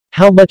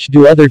How much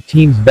do other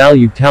teams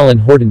value Talen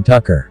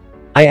Horton-Tucker?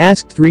 I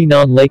asked 3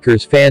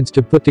 non-Lakers fans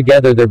to put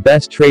together their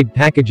best trade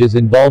packages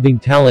involving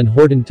Talen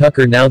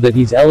Horton-Tucker now that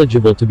he's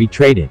eligible to be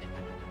traded.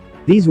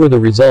 These were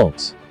the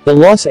results. The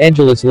Los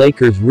Angeles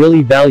Lakers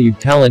really valued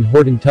Talen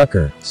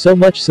Horton-Tucker, so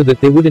much so that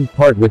they wouldn't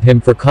part with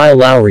him for Kyle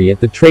Lowry at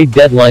the trade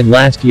deadline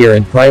last year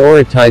and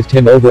prioritized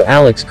him over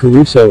Alex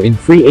Caruso in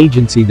free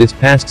agency this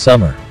past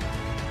summer.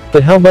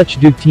 But how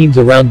much do teams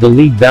around the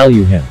league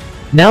value him?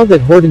 Now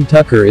that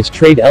Horton-Tucker is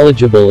trade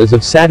eligible as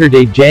of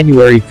Saturday,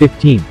 January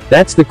 15,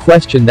 that's the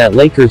question that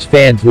Lakers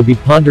fans will be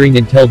pondering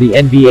until the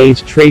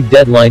NBA's trade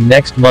deadline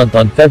next month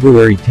on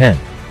February 10.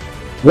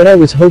 What I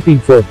was hoping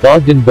for: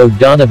 Bogdan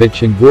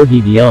Bogdanović and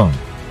Gorgui Dieng.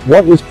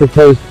 What was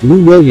proposed: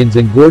 Lou Williams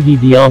and Gorgui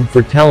Dieng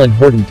for Talen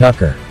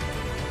Horton-Tucker.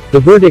 The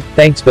verdict: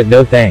 thanks but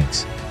no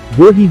thanks.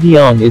 Gorgui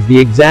Dieng is the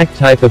exact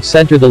type of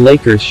center the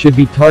Lakers should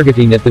be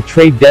targeting at the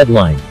trade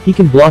deadline. He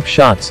can block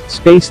shots,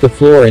 space the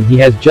floor, and he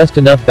has just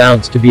enough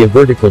bounce to be a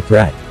vertical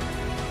threat.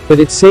 But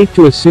it's safe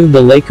to assume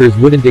the Lakers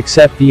wouldn't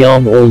accept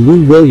Dieng or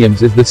Lou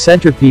Williams as the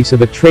centerpiece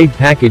of a trade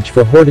package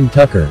for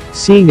Horton-Tucker,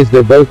 seeing as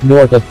they're both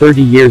north of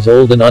 30 years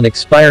old and on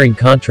expiring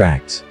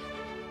contracts.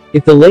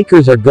 If the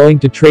Lakers are going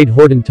to trade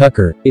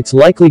Horton-Tucker, it's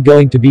likely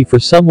going to be for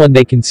someone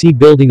they can see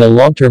building a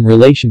long-term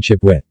relationship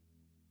with.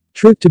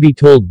 Truth to be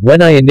told,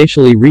 when I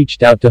initially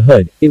reached out to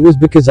Hood, it was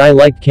because I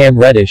liked Cam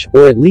Reddish,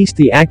 or at least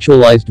the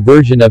actualized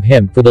version of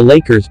him, for the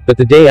Lakers, but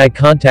the day I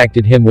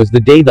contacted him was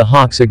the day the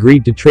Hawks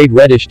agreed to trade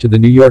Reddish to the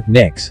New York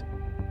Knicks.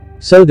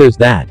 So there's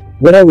that.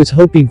 What I was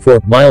hoping for: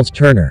 Miles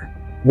Turner.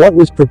 What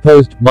was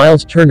proposed: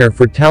 Miles Turner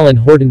for Talen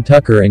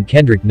Horton-Tucker and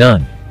Kendrick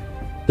Nunn.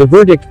 The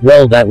verdict: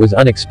 well, that was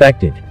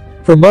unexpected.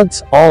 For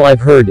months, all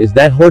I've heard is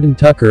that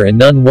Horton-Tucker and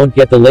Nunn won't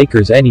get the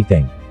Lakers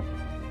anything.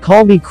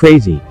 Call me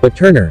crazy, but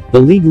Turner, the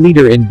league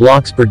leader in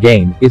blocks per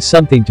game, is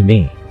something to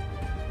me.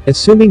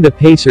 Assuming the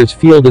Pacers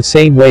feel the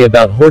same way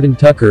about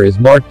Horton-Tucker as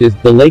marked as,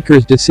 the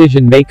Lakers'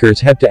 decision makers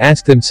have to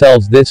ask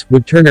themselves this: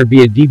 would Turner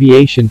be a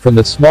deviation from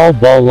the small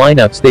ball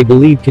lineups they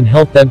believe can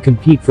help them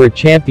compete for a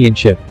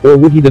championship, or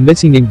would he the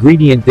missing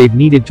ingredient they've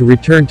needed to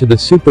return to the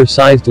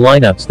super-sized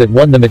lineups that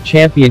won them a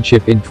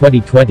championship in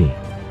 2020?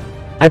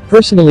 I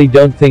personally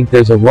don't think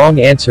there's a wrong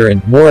answer,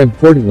 and, more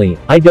importantly,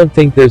 I don't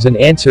think there's an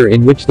answer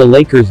in which the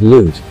Lakers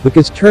lose,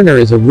 because Turner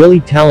is a really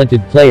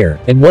talented player,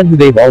 and one who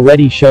they've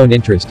already shown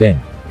interest in.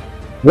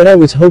 What I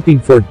was hoping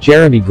for: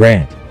 Jeremy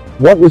Grant.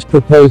 What was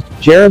proposed: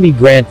 Jeremy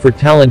Grant for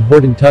Talen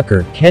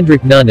Horton-Tucker,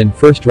 Kendrick Nunn and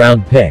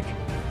first-round pick.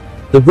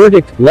 The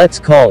verdict: let's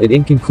call it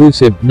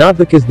inconclusive, not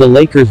because the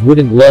Lakers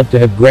wouldn't love to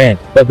have Grant,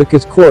 but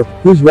because Corp,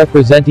 who's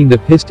representing the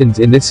Pistons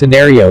in this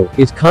scenario,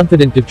 is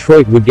confident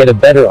Detroit would get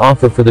a better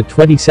offer for the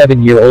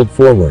 27-year-old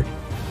forward.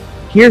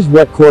 Here's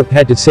what Corp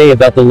had to say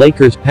about the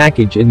Lakers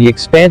package in the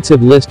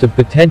expansive list of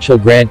potential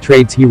Grant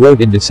trades he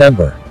wrote in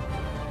December.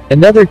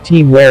 Another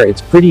team where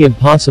it's pretty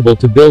impossible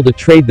to build a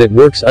trade that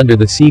works under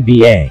the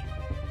CBA.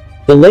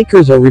 The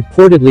Lakers are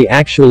reportedly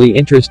actually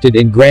interested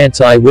in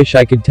Grant's. I wish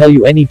I could tell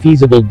you any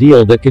feasible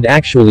deal that could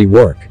actually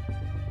work.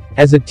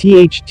 As a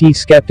THT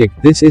skeptic,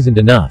 this isn't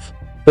enough.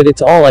 But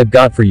it's all I've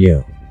got for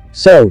you.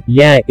 So,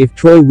 yeah, if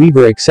Troy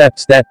Weaver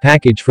accepts that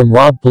package from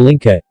Rob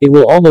Pelinka, it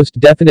will almost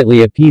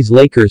definitely appease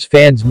Lakers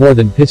fans more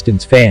than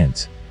Pistons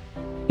fans.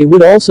 It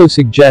would also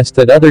suggest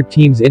that other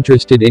teams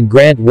interested in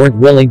Grant weren't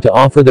willing to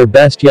offer their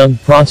best young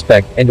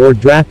prospect and/or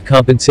draft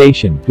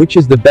compensation, which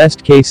is the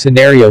best-case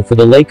scenario for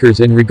the Lakers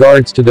in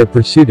regards to their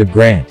pursuit of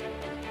Grant.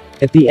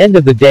 At the end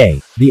of the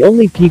day, the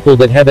only people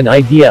that have an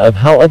idea of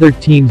how other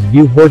teams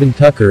view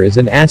Horton-Tucker as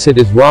an asset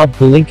is Rob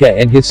Pelinka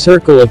and his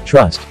circle of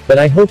trust, but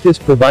I hope this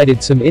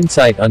provided some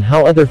insight on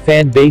how other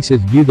fan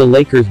bases view the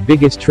Lakers'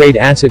 biggest trade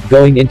asset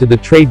going into the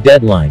trade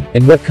deadline,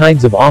 and what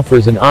kinds of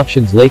offers and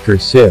options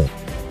Lakers sue.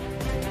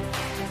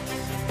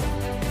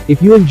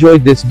 If you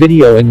enjoyed this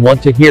video and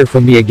want to hear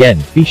from me again,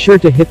 be sure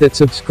to hit that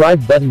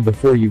subscribe button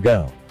before you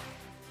go.